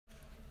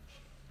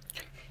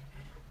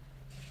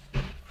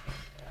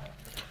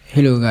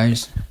Hello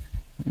guys,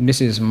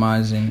 this is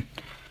Mazin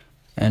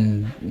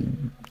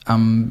and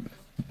I'm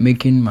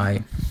making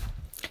my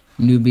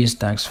Newbies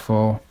tax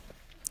for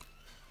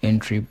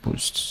entry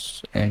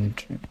posts, and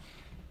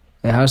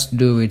it has to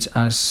do with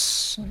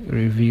us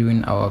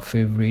reviewing our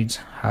favorite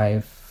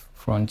Hive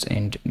front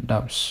end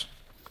dApps.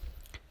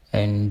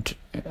 And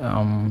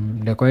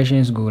the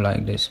questions go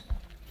like this: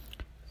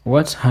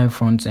 what Hive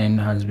front end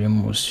has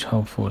been most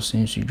helpful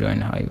since you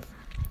joined Hive,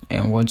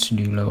 and what do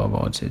you love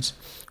about it?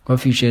 What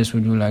features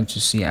would you like to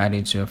see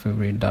added to your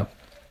favorite dApp?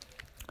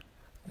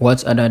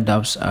 What other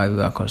dApps are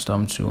you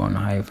accustomed to on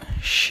Hive?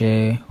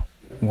 Share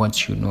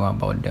what you know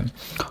about them.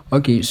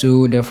 Okay,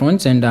 so the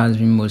front end that has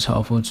been most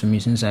helpful to me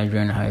since I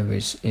joined Hive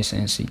is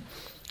SNC.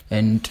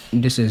 And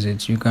this is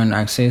it. You can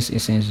access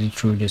SNC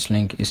through this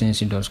link,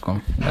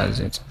 snc.com. That's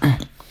it.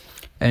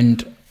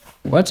 And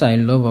what I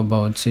love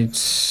about it,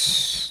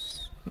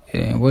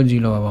 what do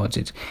you love about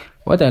it?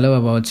 What I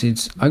love about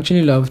it, I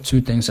actually love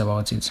two things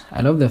about it.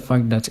 I love the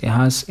fact that it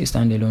has a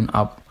standalone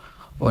app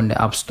on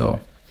the App Store,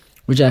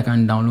 which I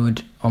can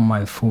download on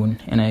my phone,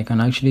 and I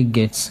can actually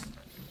get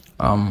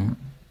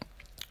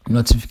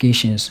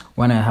notifications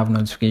when I have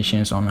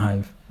notifications on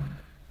Hive.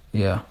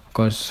 Yeah,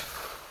 because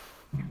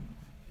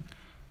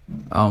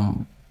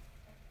for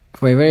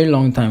a very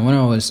long time when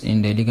I was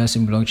in the legacy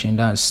blockchain,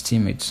 that's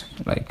Steemit,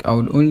 like I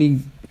would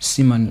only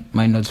see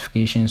my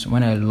notifications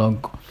when I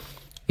log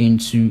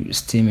into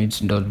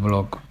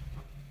steemit.blog.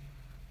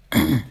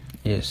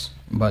 Yes,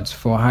 but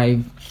for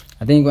Hive,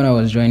 I think when I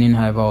was joining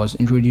Hive, I was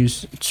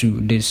introduced to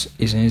this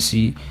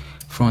SNC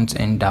front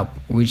end app,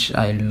 which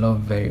I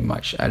love very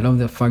much. I love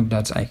the fact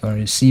that I can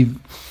receive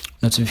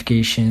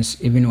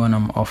notifications even when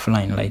I'm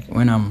offline, like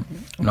when I'm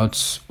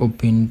not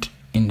opened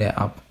in the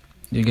app.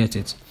 You get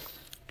it?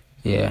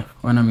 Yeah,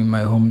 when I'm in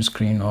my home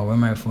screen or when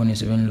my phone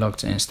is even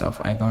locked and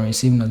stuff, I can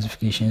receive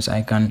notifications.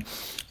 I can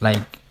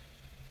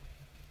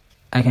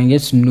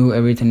get to know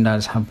everything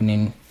that's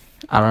happening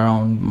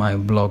around my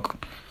blog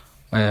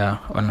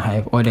on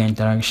Hive, all the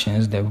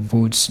interactions, the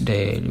votes,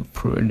 the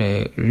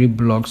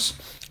reblogs,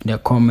 the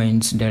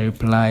comments, the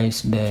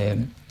replies, all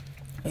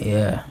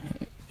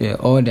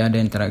the other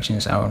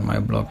interactions are on my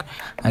blog.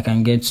 I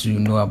can get to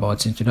know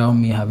about it without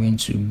me having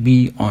to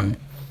be on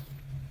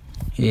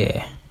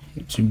the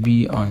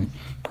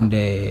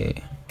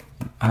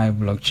Hive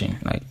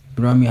blockchain, like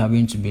without me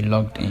having to be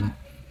logged in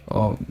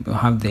or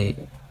have the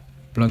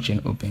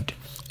blockchain opened.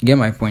 Get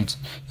my point?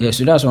 Yeah,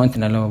 so that's one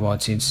thing I love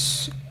about it.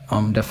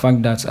 The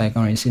fact that I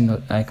can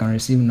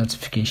receive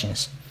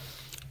notifications.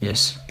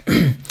 Yes.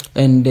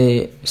 And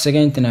the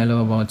second thing I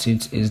love about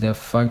it is the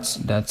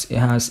fact that it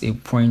has a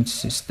point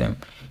system.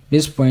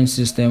 This point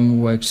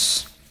system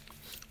works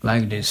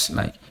like this: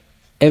 like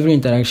every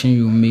interaction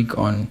you make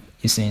on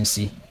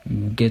SNC,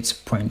 you get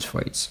points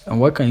for it. And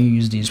what can you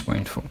use these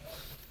points for?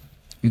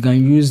 You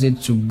can use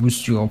it to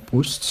boost your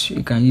post.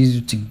 You can use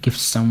it to gift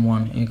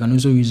someone. You can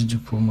also use it to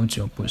promote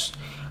your post.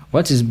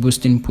 What is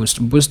boosting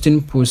post?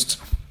 Boosting post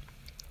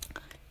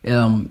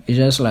it's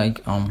just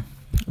like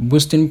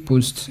boosting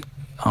post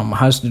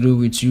has to do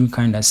with you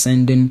kind of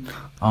sending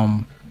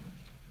a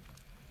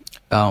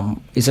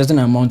certain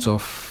amount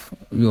of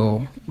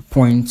your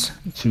points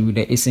to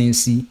the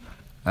SNC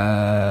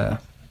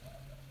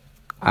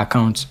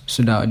account,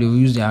 so that they will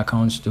use the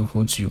account to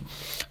vote you.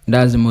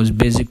 That's the most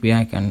basic way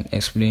I can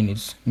explain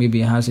it.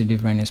 Maybe it has a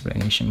different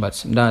explanation,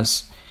 but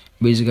that's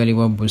basically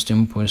what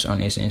boosting posts on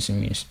SNC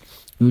means.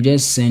 You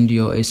just send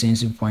your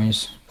SNC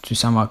points to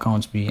some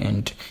account B,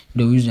 and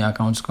they'll use the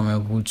account to come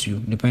and vote you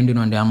depending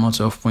on the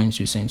amount of points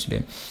you send to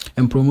them.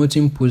 And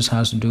promoting posts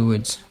has to do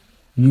with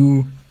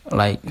you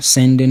like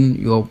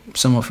sending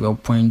some of your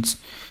points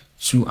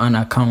to an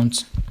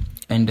account,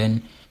 and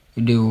then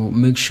they will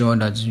make sure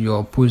that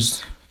your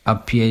post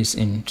appears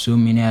in so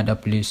many other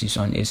places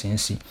on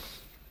SNC.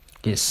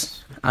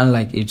 Yes,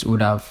 unlike it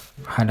would have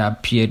had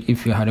appeared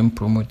if you hadn't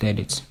promoted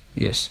it.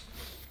 Yes.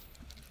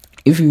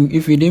 If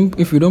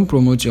you don't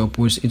promote your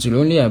post, it will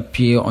only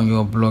appear on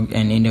your blog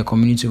and in the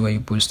community where you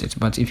post it.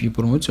 But if you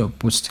promote your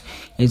post,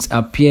 it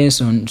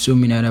appears on so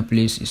many other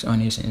places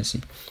on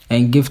SNC.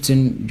 And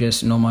gifting,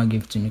 just normal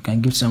gifting, you can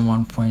give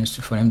someone points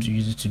for them to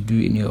use it to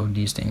do any of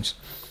these things.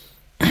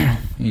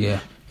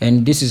 Yeah.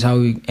 And this is how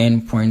you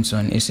earn points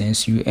on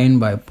SNC. You earn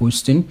by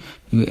posting,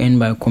 you earn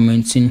by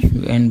commenting,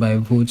 you earn by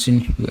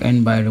voting, you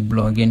earn by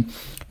reblogging,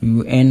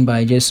 you earn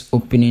by just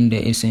opening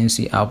the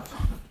SNC app.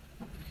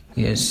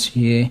 Yes,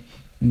 here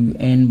you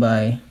earn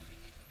by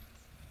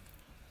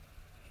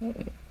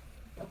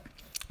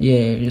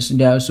yes,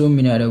 there are so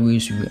many other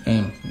ways you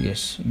earn.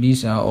 Yes,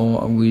 these are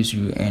all ways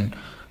you earn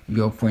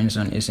your points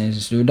on SNC.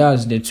 So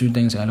that's the two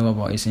things I love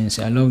about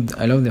SNC.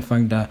 I love the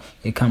fact that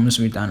it comes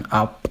with an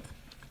app.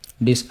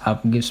 This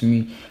app gives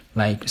me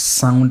like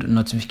sound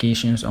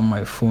notifications on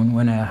my phone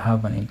when I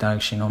have an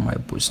interaction on my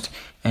post,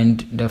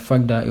 and the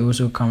fact that it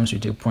also comes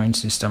with a point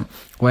system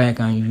where I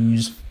can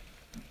use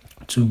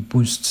to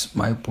boost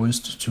my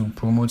post, to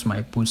promote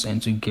my post,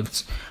 and to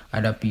gift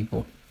other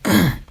people.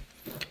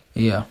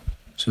 Yeah,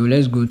 so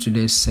let's go to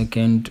the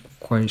second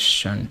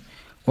question.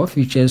 What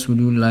features would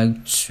you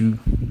like to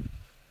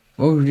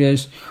What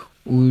videos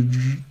would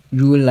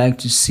you like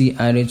to see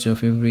added to your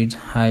favorite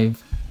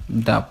Hive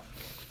dApp?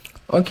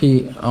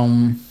 Okay,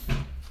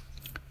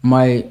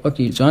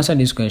 to answer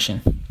this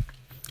question,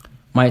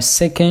 my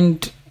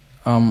second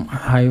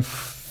Hive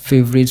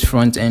favorite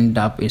front end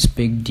dApp is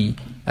PicD.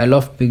 I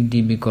love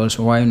PicD because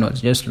why not?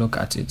 Just look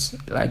at it.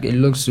 Like, it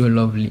looks so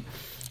lovely.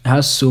 It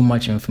has so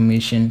much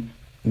information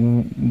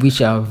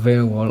which are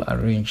very well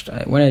arranged.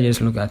 When I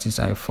just look at it,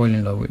 I fall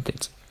in love with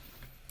it.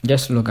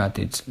 Just look at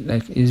it.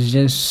 Like, it's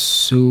just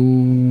so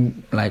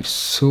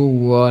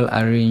well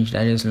arranged.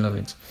 I just love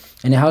it.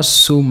 And it has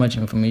so much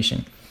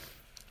information.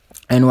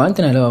 And one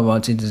thing I love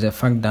about it is the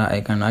fact that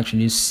I can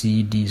actually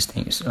see these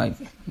things, like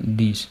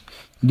these.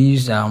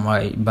 These are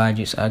my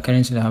badges. I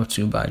currently have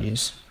 2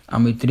 badges.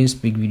 I'm a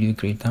 3-speak video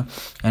creator,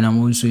 and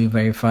I'm also a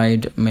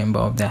verified member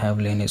of the Hive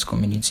Learners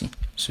community.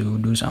 So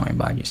those are my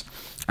badges.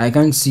 I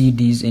can't see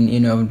these in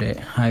any of the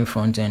Hive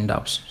front-end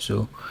apps.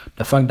 So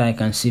the fact that I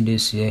can see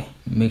this here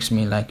makes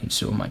me like it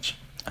so much.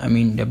 I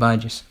mean, the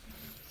badges.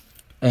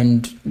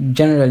 And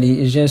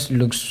generally, it just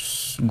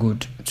looks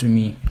good to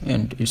me,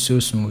 and it's so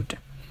smooth.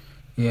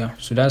 Yeah,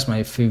 so that's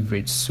my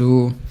favorite.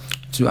 So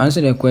to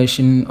answer the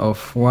question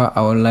of what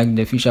I would like,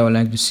 the feature I would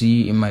like to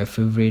see in my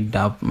favorite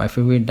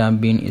dApp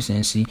being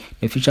Essency,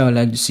 the feature I would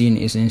like to see in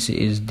Essency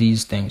is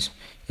these things,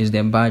 is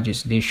the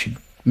badges. They should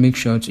make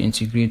sure to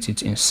integrate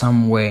it in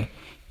somewhere,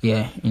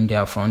 in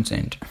their front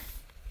end.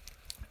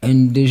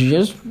 And they should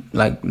just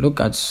like look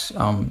at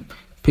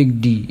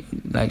PicD,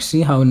 like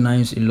see how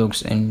nice it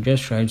looks, and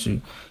just try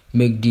to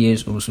make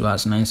DS also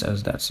as nice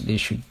as that. They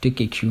should take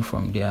a cue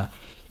from their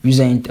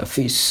user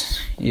interface.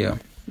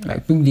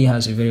 Like PicD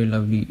has a very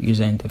lovely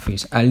user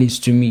interface, at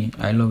least to me.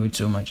 I love it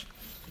so much.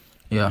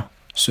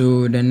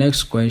 So the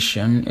next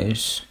question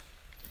is,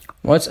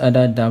 what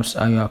other dApps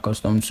are you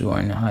accustomed to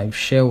on Hive?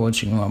 Share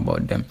what you know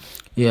about them.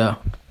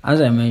 As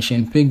I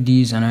mentioned,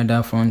 PicD is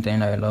another front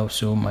end I love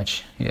so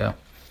much.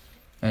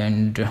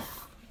 And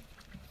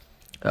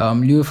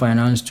Leo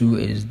Finance too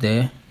is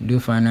there. Leo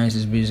Finance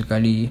is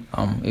basically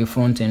a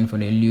front end for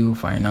the Leo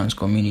Finance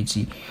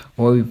community,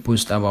 where we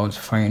post about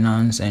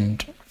finance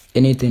and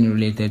anything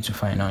related to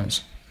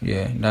finance.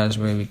 That's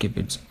where we keep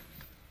it.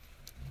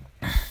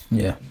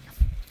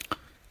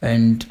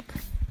 And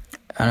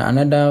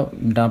another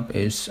dApp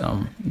is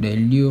the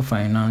Leo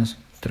Finance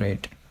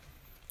thread.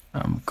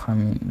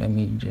 Let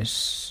me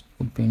just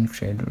open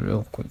thread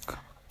real quick.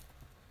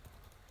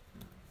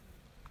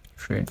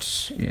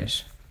 Threads,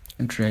 yes.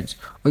 Threads.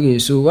 Okay,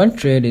 so what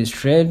thread is?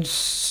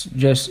 Threads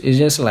is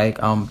just like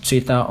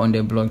Twitter on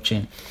the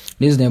blockchain.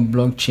 This is the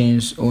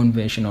blockchain's own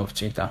version of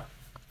Twitter.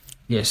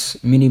 Yes,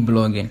 mini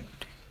blogging.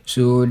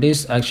 So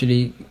this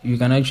actually, you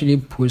can actually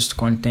post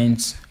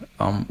contents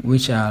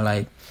which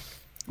are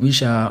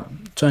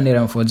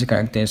 240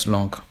 characters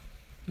long.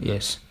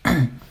 Yes.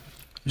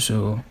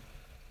 So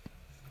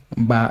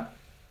but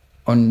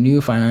on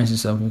New Finance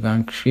itself, you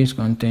can create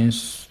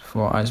contents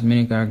for as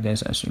many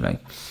characters as you like.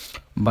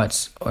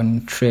 But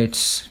on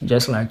Threads,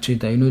 just like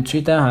Twitter,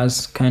 Twitter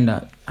has kind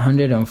of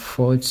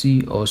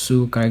 140 or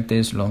so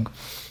characters long,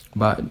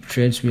 but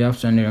Threads we have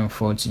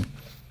 240.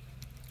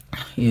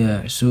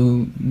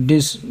 So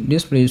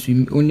this place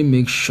we only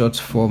make short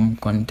form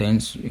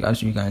contents,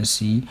 as you can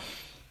see.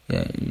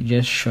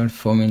 Just short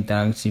form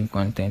interactive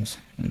content.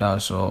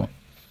 That's all.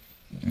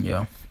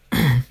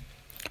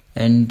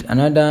 And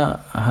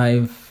another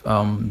Hive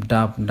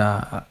dApp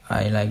that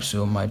I like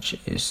so much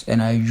is,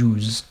 and I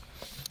use,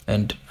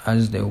 and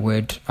as the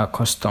word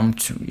accustomed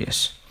to,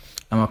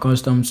 I'm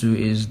accustomed to,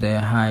 is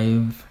the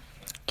Hive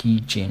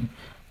keychain.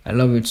 I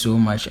love it so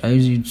much. I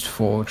use it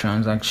for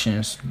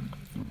transactions,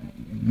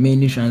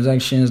 mainly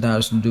transactions that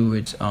has to do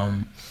with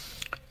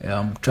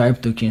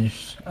tribe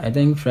tokens. I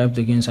think tribe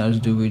tokens has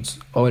to do with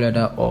all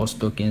other auth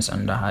tokens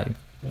under Hive,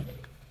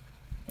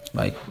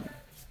 like,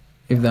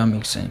 if that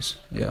makes sense.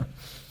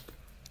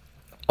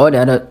 All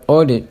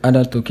the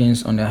other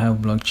tokens on the Hive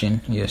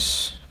blockchain.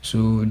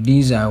 So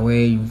these are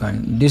where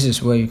this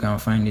is where you can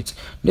find it.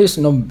 This is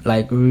not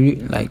like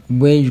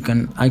where you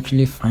can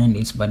actually find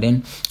it, but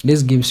then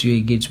this gives you a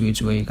gateway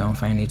to where you can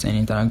find it and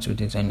interact with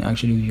it and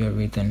actually view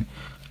everything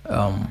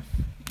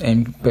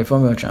and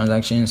perform your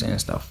transactions and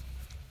stuff.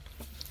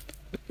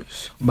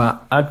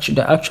 But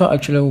the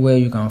actual where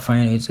you can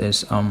find it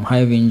is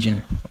Hive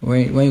Engine.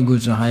 When you go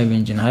to Hive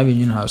Engine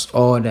has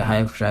all the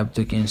Hive tribe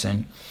tokens,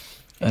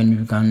 and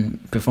you can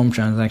perform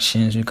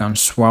transactions, you can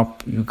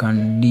swap, you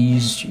can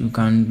lease, you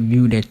can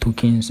view the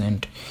tokens,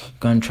 and you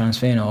can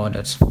transfer and all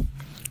that.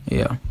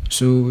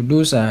 So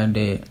those are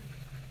the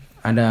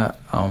other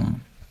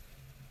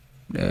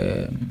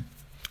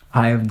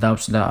Hive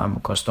dApps that I'm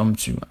accustomed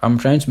to. I'm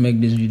trying to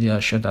make this video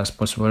as short as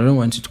possible. I don't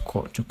want it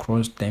to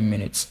cross 10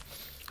 minutes.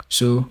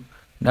 So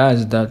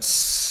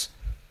that's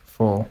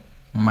for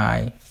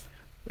my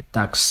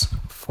tax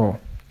 4.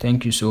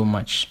 Thank you so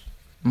much.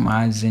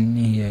 Mazin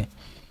here.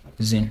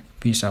 Zin.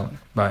 Peace out.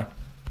 Bye.